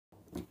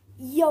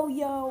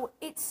Yo,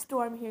 it's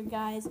Storm here,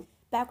 guys.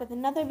 Back with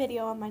another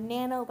video on my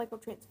nano Lego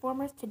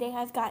Transformers. Today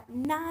I've got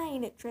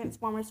 9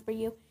 Transformers for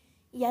you.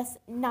 Yes,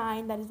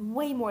 9. That is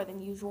way more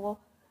than usual.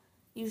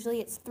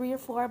 Usually it's 3 or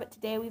 4, but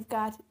today we've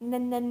got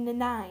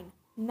 9.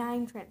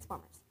 9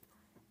 Transformers.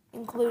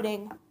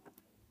 Including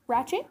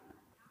Ratchet,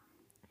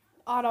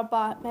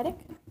 Autobot Medic,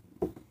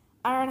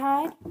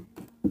 Ironhide,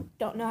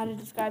 don't know how to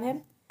describe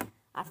him.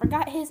 I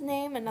forgot his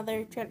name,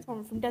 another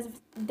Transformer from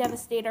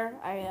Devastator.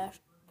 I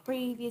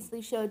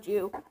previously showed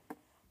you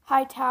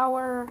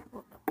Hightower,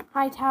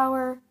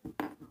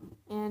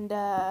 and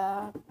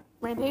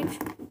Rampage.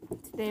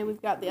 Today we've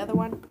got the other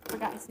one.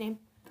 Forgot his name.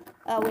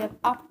 We have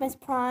Optimus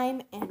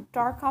Prime and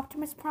Dark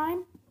Optimus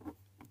Prime.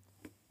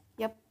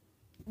 Yep,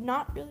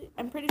 not really.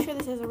 I'm pretty sure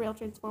this is a real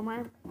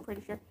Transformer. I'm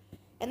pretty sure.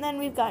 And then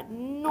we've got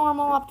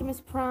normal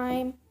Optimus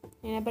Prime.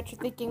 And I bet you're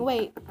thinking,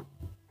 wait,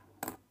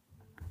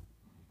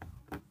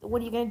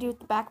 what are you gonna do with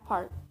the back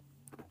part?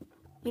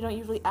 You don't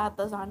usually add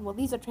those on. Well,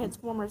 these are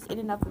Transformers in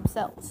and of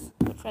themselves,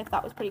 which I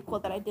thought was pretty cool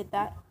that I did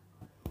that.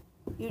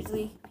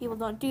 Usually, people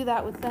don't do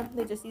that with them.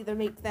 They just either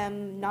make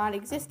them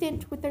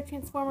non-existent with their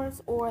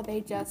Transformers, or they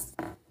just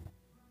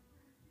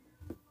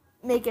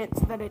make it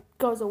so that it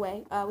goes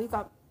away. We've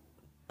got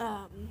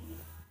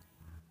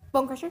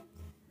Bone Crusher,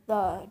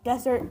 the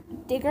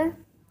Desert Digger.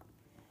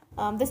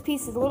 This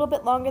piece is a little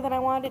bit longer than I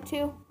wanted it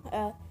to.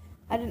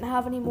 I didn't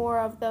have any more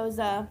of those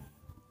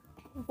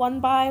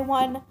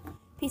 1x1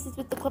 pieces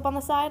with the clip on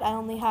the side. I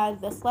only had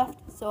this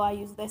left, so I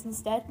used this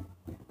instead.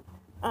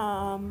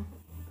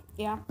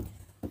 Yeah.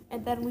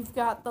 And then we've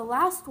got the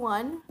last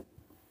one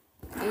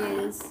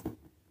is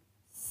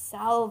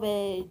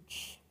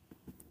Salvage.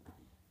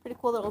 Pretty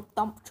cool little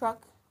dump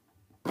truck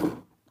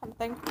kind of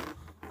thing.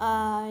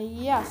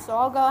 Yeah, so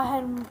I'll go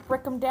ahead and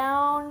break them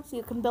down so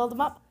you can build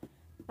them up. I'm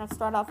going to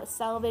start off with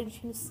Salvage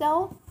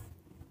himself.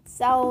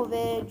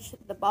 Salvage,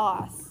 the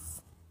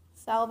boss.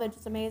 Salvage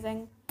is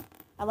amazing.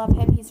 I love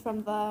him. He's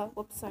from the...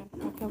 Whoops, sorry.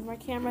 I'll cover my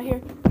camera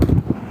here.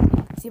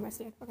 See my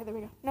stand. Okay, there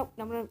we go. Nope,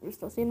 no, you're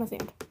still seeing my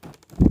stand.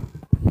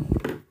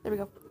 There we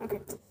go. Okay.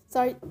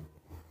 Sorry.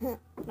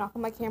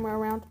 Knocking my camera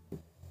around.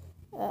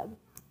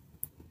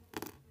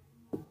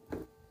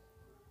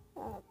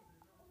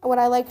 What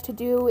I like to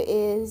do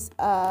is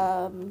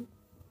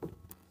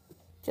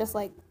just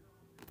like...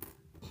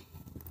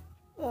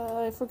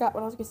 I forgot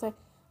what I was going to say.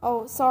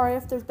 Oh, sorry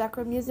if there's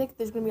background music.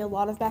 There's going to be a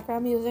lot of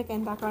background music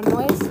and background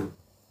noise.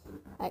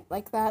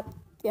 Like that,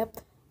 yep.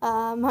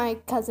 My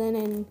cousin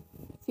and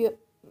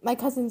my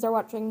cousins are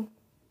watching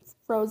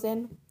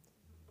Frozen,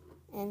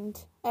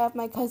 and I have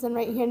my cousin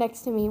right here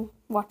next to me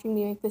watching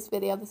me make this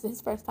video. This is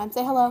his first time.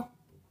 Say hello.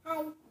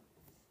 Hi.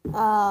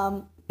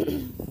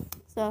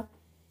 So,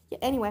 yeah.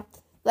 Anyway,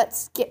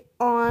 let's get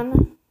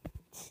on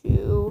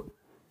to.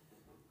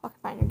 Okay,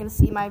 fine. You're gonna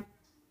see my.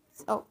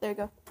 Oh, there you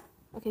go.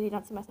 Okay, you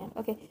don't see my stand.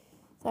 Okay,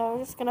 so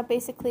we're just gonna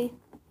basically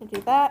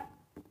do that.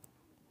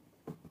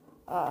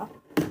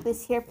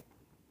 This here.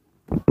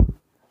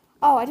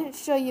 Oh, I didn't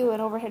show you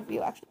an overhead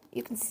view, actually.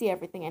 You can see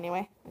everything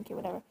anyway. Okay,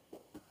 whatever.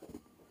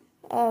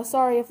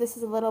 Sorry if this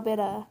is a little bit,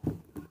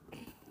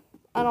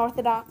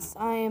 unorthodox.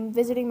 I am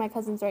visiting my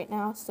cousins right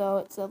now, so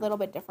it's a little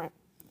bit different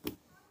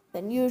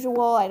than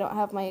usual. I don't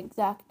have my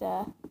exact,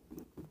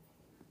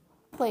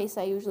 place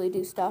I usually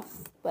do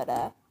stuff,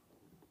 but,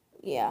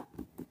 yeah.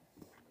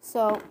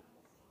 So,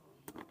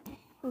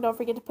 don't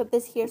forget to put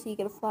this here so you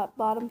get a flat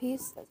bottom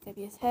piece. That's going to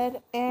be his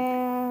head.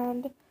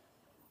 And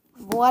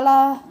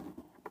voila.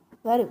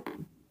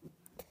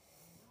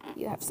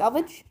 You have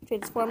Salvage.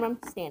 Transform him.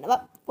 Stand him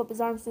up. Flip his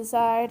arms to the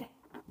side.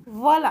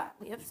 Voila.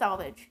 We have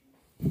Salvage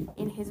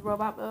in his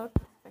robot mode.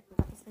 I can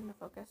get this thing to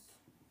focus.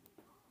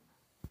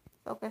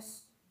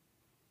 Focus.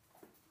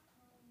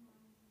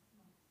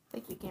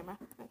 Thank you, camera.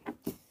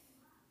 Okay.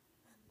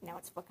 Now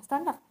it's focused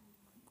on nothing.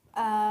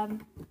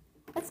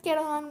 Let's get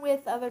on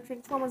with other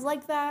Transformers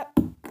like that.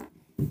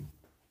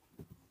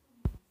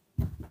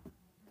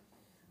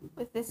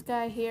 With this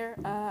guy here,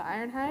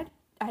 Ironhide.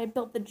 I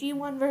built the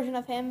G1 version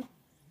of him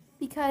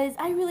because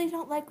I really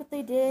don't like what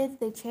they did.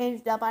 They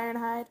changed up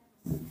Ironhide.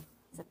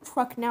 He's a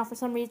truck now for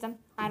some reason.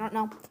 I don't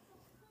know.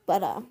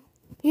 But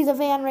he's a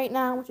van right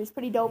now, which is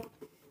pretty dope.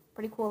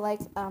 Pretty cool,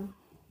 like.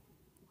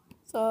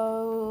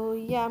 So,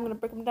 yeah, I'm going to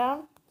break him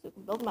down so we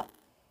can build him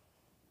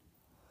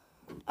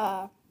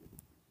up.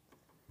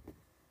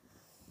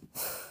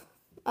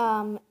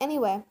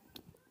 Anyway,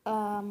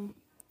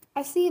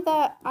 I see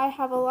that I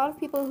have a lot of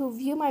people who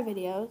view my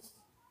videos,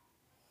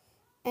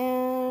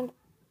 and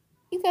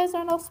you guys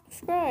aren't all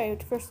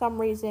subscribed for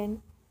some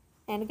reason.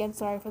 And again,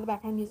 sorry for the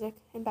background music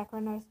and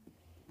background noise.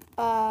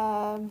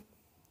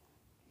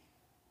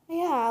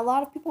 Yeah, a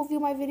lot of people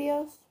view my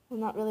videos. Well,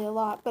 not really a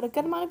lot, but a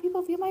good amount of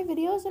people view my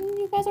videos, and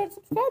you guys aren't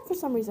subscribed for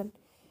some reason.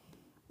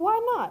 Why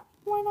not?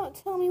 Why not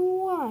tell me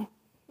why?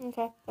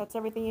 Okay, that's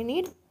everything you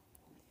need.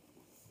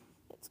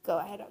 Let's go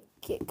ahead and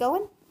get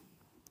going.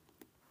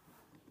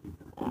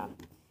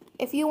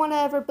 If you want to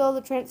ever build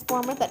a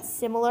Transformer that's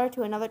similar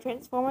to another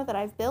Transformer that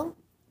I've built,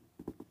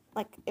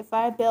 like if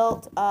I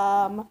built,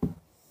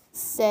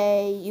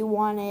 say you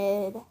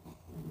wanted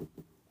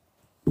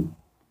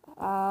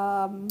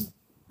I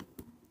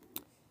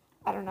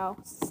don't know,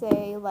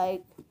 say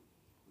like,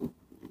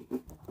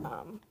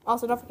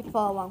 also don't forget to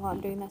follow along while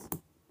I'm doing this.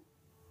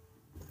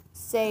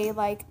 Say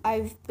like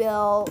I've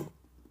built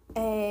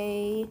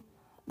a,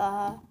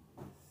 I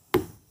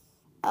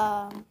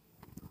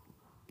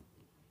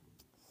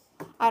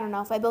don't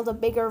know, if I build a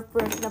bigger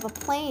version of a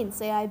plane,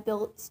 say I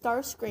built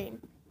Starscream,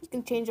 you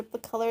can change up the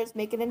colors,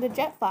 make it into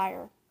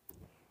Jetfire,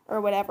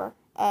 or whatever.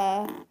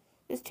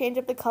 Just change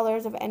up the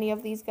colors of any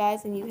of these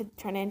guys and you could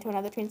turn it into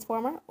another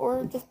Transformer,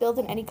 or just build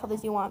in any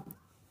colors you want.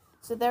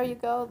 So there you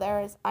go, there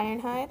is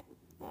Ironhide.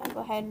 Go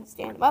ahead and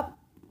stand him up,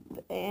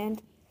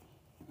 and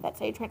that's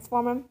how you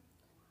transform him.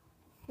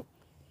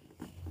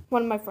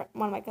 One of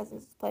my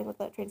cousins is playing with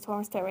the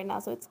Transformers toy right now,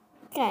 so it's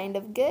kind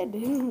of good.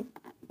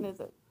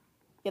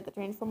 Get the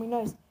transforming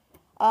noise.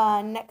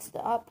 Next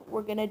up,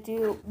 we're gonna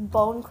do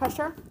Bone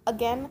Crusher.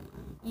 Again,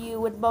 you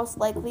would most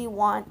likely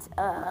want,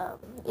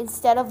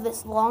 instead of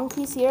this long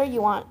piece here,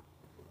 you want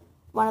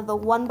one of the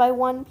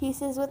 1x1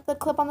 pieces with the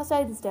clip on the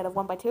side instead of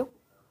 1x2.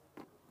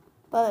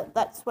 But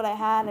that's what I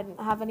had. I didn't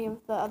have any of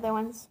the other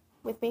ones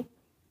with me.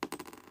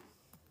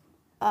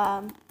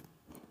 So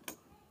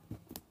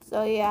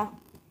yeah.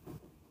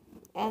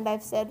 And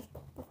I've said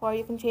before,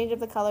 you can change up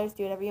the colors,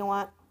 do whatever you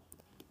want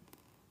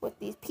with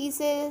these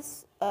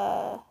pieces.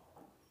 Yeah,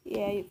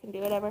 you can do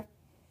whatever.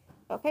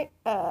 Okay,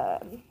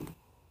 pull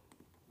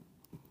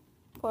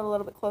it a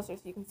little bit closer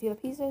so you can see the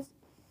pieces.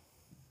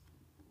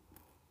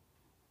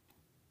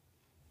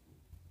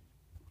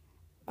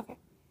 Okay,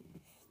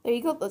 there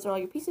you go, those are all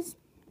your pieces.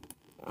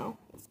 Oh,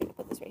 I'm just gonna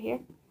put this right here.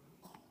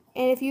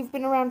 And if you've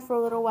been around for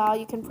a little while,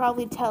 you can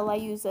probably tell I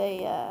use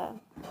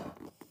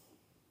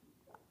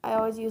I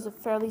always use a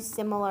fairly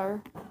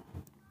similar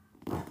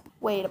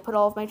way to put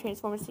all of my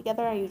Transformers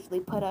together. I usually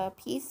put a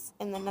piece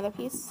and then another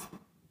piece.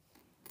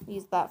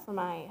 Use that for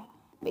my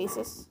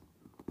basis.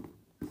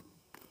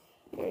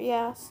 Here,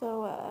 yeah,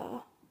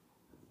 so,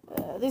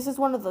 this is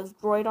one of those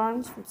droid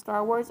arms from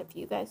Star Wars. If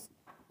you guys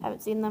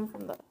haven't seen them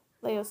from the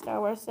Lego Star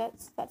Wars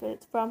sets, that's what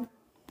it's from.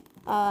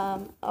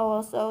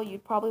 Also,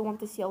 you'd probably want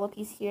this yellow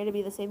piece here to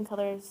be the same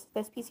color as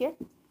this piece here,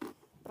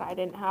 but I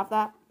didn't have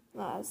that.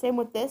 Same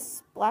with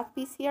this black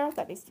piece here.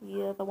 That needs to be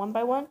the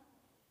 1x1.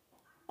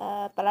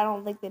 But I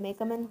don't think they make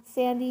them in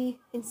sand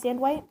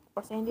white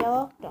or sand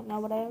yellow. Don't know,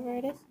 whatever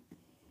it is.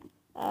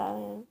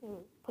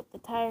 Put the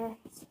tires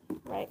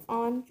right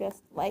on,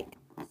 just like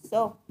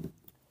so.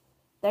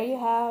 There you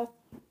have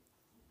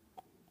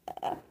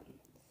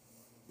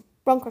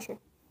Bone Crusher.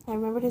 I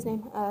remembered his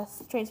name.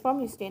 Transform,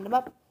 you stand him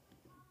up.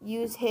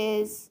 Use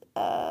his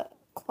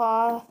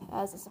claw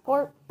as a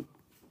support.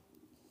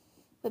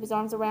 Flip his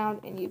arms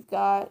around, and you've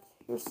got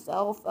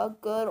yourself a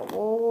good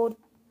old,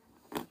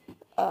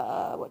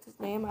 what's his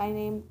name? I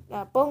named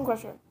Bone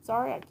Crusher.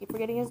 Sorry, I keep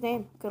forgetting his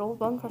name. Good old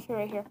Bone Crusher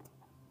right here.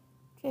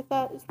 Which I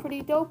thought is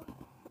pretty dope.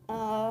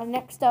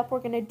 Next up, we're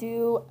going to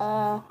do,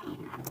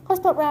 let's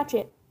put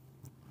Ratchet.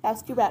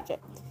 That's to Ratchet.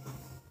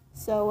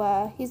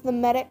 So, he's the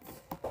medic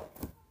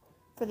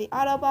for the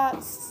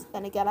Autobots.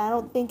 Then again, I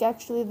don't think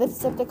actually the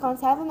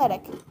Decepticons have a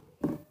medic.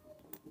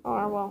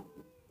 Or, well,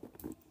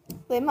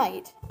 they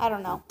might. I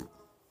don't know.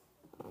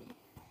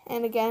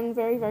 And again,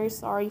 very, very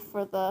sorry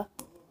for the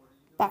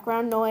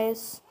background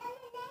noise.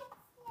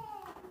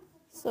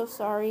 So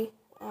sorry.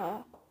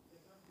 Yeah.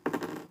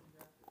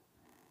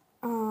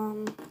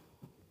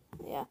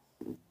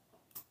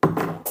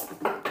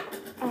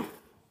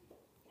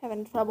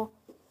 Having trouble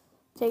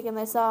taking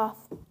this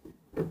off.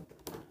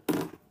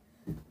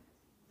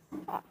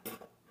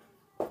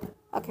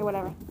 Okay,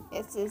 whatever.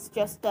 It's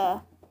just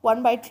a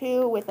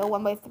 1x2 with a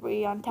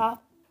 1x3 on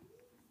top.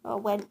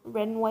 Red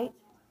and white.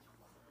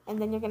 And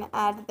then you're going to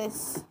add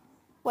this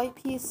white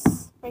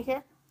piece right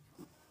here.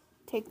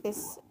 Take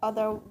this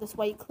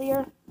white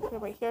clear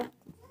right here.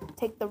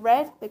 Take the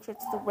red. Make sure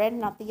it's the red,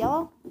 not the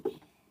yellow.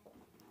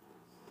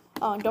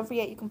 Oh, and don't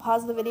forget, you can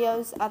pause the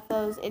videos at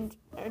those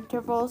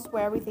intervals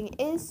where everything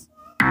is.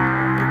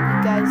 And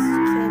you guys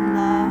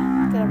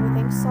can get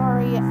everything.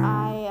 Sorry,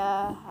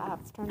 I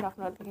have turned off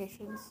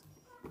notifications.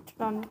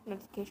 Turn on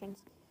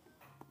notifications.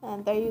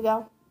 And there you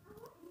go.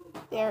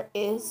 There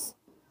is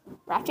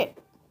Ratchet.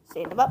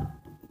 Stand him up.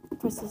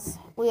 Press his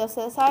wheels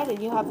to the side,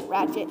 and you have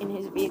Ratchet in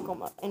his vehicle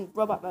mode, in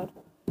robot mode.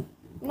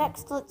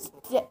 Next, let's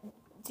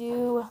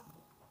do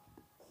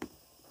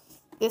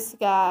this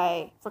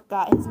guy.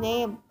 Forgot his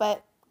name,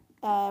 but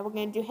we're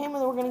going to do him, and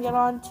then we're going to get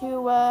on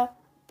to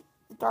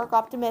the Dark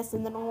Optimus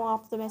and the normal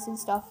Optimus and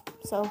stuff.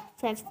 So,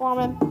 transform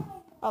him.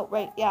 Oh,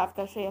 right, yeah, I've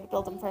got to show you how to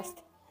build him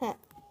first.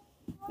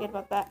 Forget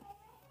about that.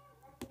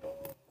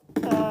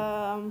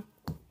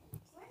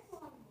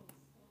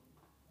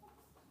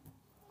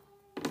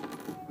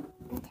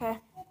 Okay,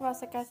 what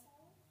else, guys?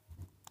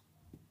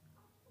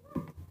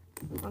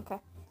 Okay,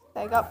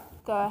 there you go.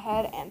 Go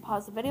ahead and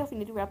pause the video if you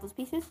need to grab those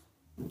pieces.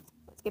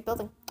 Let's get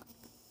building.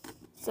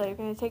 So you're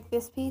going to take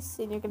this piece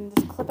and you're going to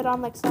just clip it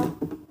on like so.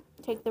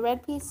 Take the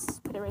red piece,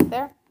 put it right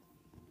there.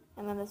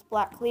 And then this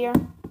black clear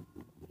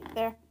right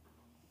there.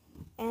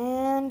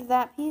 And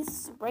that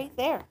piece right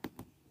there.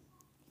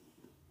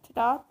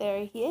 ta-da,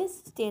 there he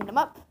is. Stand him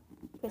up.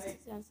 Twist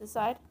his hands to the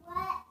side.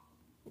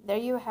 There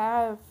you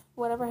have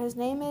whatever his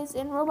name is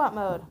in robot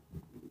mode.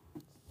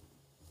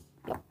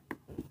 Yep.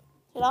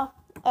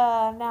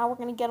 Ta-da. Now we're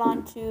going to get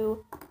on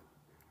to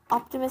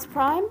Optimus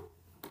Prime.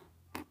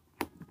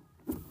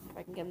 If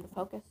I can get him to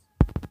focus.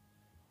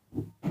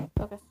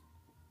 Focus.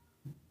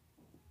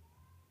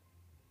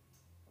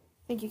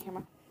 Thank you,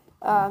 camera.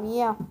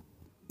 Yeah.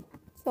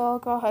 So I'll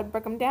go ahead and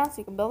break them down so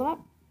you can build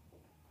them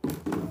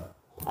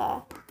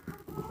up.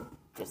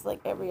 Just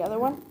like every other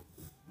one.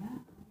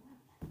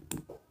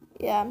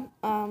 Yeah.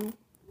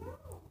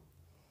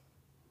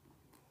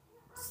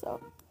 So,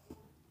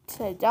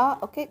 ta-da.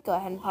 Okay, go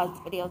ahead and pause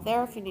the video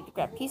there if you need to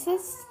grab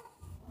pieces.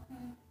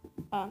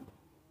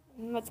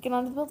 Let's get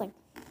on to the building.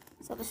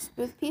 So the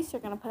smooth piece,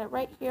 you're going to put it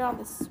right here on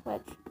this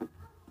wedge.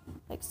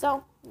 Like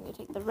so. You're going to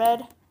take the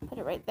red, put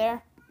it right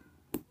there.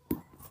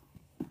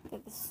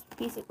 Get this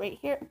piece right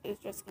here is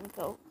just going to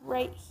go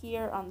right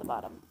here on the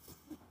bottom.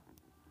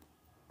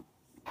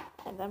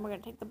 And then we're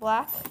going to take the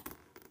black.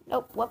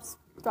 Nope, whoops,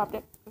 dropped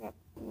it. Okay,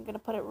 I'm going to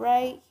put it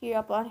right here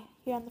up on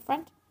here on the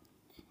front.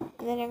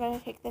 And then you're going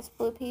to take this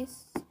blue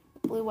piece,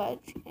 blue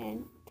wedge,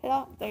 and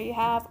ta-da, there you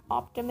have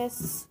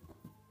Optimus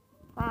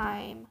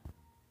Prime.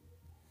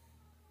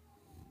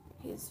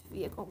 His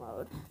vehicle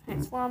mode.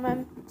 Transform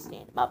him,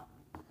 stand him up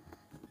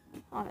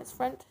on his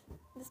front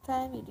this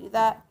time. You do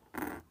that,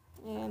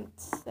 and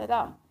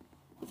ta-da.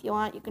 If you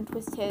want, you can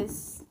twist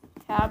his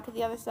tab to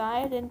the other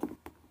side and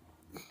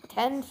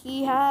pretend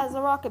he has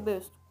a rocket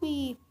boost.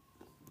 Whee!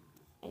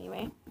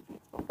 Anyway,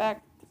 let's go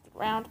back, twist it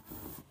around.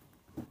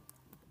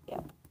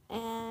 Yep.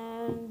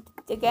 And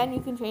again, you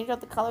can change out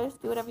the colors,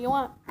 do whatever you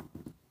want.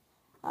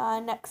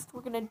 Next,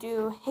 we're going to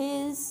do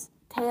his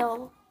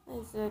tail,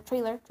 his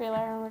trailer,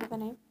 I remember the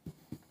name.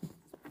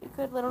 It's a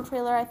pretty good little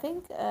trailer, I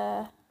think.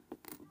 Go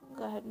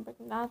ahead and break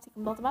them down so you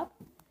can build them up.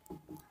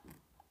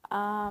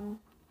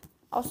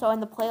 Also, in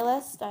the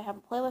playlist, I have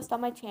a playlist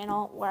on my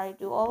channel where I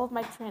do all of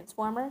my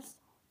Transformers,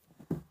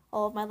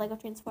 all of my Lego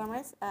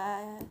Transformers.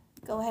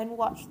 Go ahead and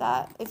watch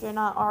that if you're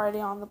not already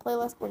on the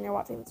playlist when you're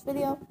watching this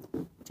video.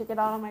 Check it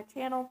out on my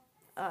channel.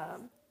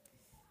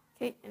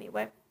 Okay,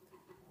 anyway,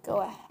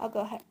 I'll go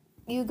ahead.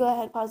 You go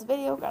ahead, pause the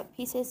video, grab the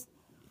pieces,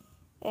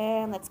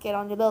 and let's get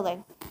on to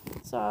building.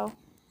 So,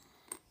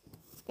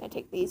 just gonna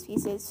take these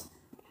pieces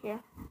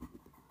here.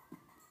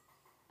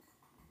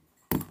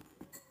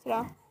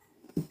 Ta-da.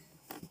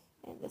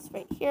 And this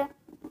right here.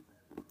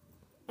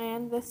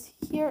 And this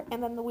here,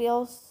 and then the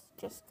wheels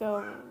just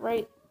go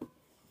right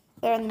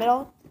there in the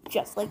middle,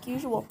 just like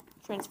usual.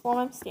 Transform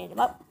them, stand them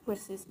up,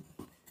 twist his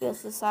wheels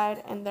to the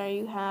side, and there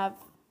you have.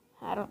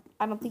 I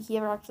don't think he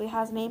ever actually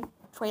has a name.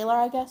 Trailer,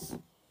 I guess.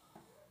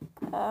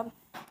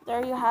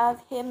 There you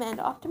have him and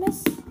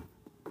Optimus.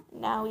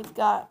 Now we've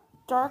got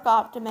Dark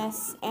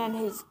Optimus and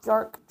his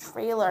dark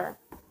trailer.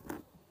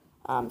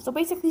 So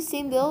basically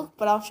same build,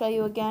 but I'll show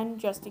you again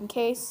just in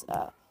case.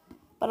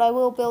 But I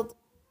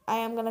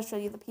am going to show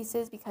you the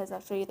pieces because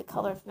I'll show you the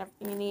colors and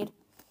everything you need.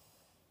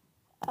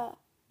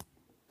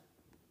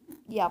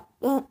 Yeah.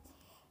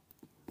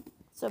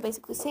 So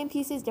basically same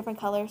pieces, different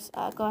colors.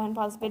 Go ahead and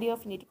pause the video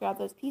if you need to grab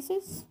those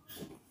pieces.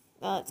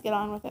 Let's get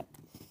on with it.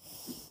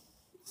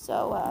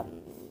 So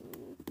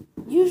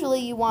usually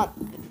you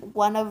want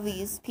one of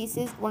these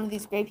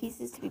gray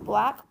pieces to be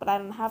black, but I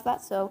don't have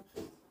that, so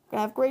we're going to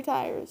have gray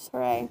tires.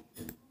 Hooray.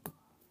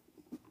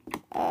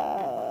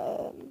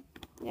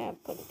 Yeah,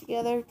 put it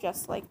together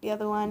just like the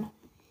other one.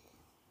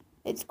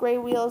 It's gray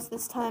wheels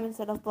this time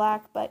instead of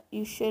black, but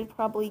you should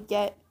probably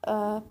get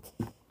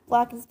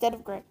black instead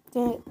of gray,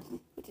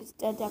 which is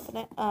dead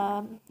definite.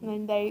 And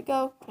then there you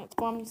go.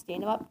 Transform, you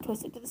stand them up,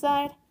 twist it to the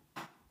side.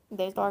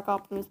 There's Dark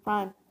Optimus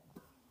Prime.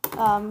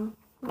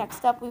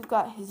 Next up, we've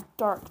got his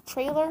dark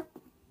trailer.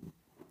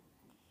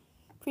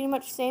 Pretty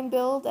much same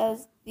build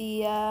as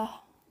the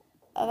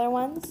other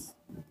ones.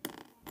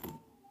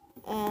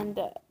 And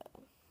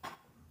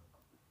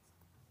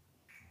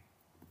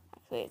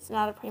actually, it's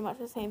not pretty much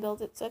the same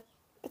build.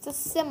 It's a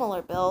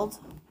similar build,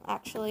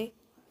 actually.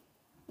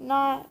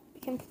 Not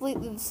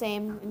completely the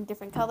same in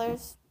different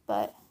colors,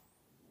 but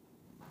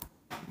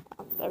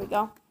there we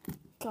go.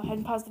 Go ahead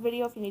and pause the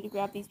video if you need to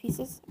grab these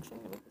pieces. Actually,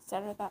 I'm going to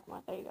center that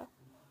one. There you go.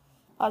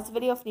 Pause the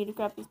video if you need to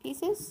grab these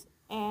pieces,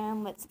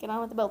 and let's get on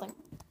with the building.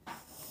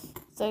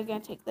 So you're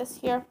going to take this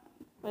here,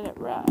 put it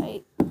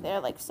right there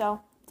like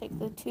so. Take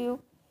the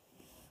two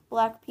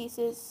black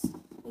pieces,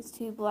 these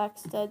two black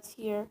studs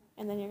here,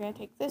 and then you're going to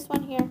take this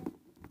one here, and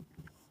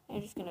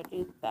you're just going to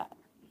do that.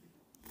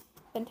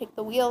 Then take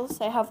the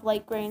wheels. I have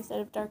light gray instead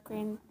of dark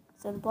gray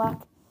instead of black.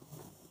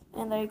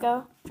 And there you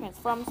go.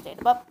 Transform, stand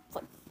them up,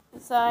 flip to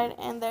the side,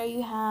 and there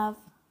you have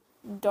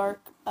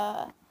dark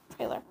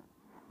trailer.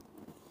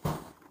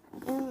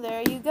 And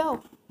there you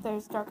go.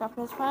 There's Dark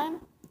Optimus Prime,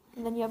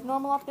 and then you have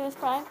normal Optimus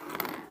Prime,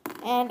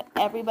 and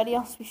everybody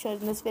else we showed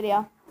in this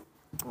video.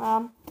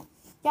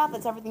 Yeah,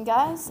 that's everything,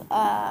 guys.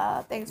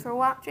 Thanks for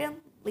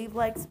watching. Leave a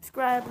like,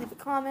 subscribe, leave a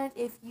comment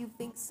if you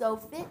think so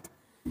fit.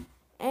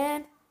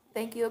 And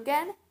thank you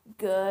again.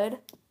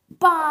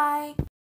 Goodbye.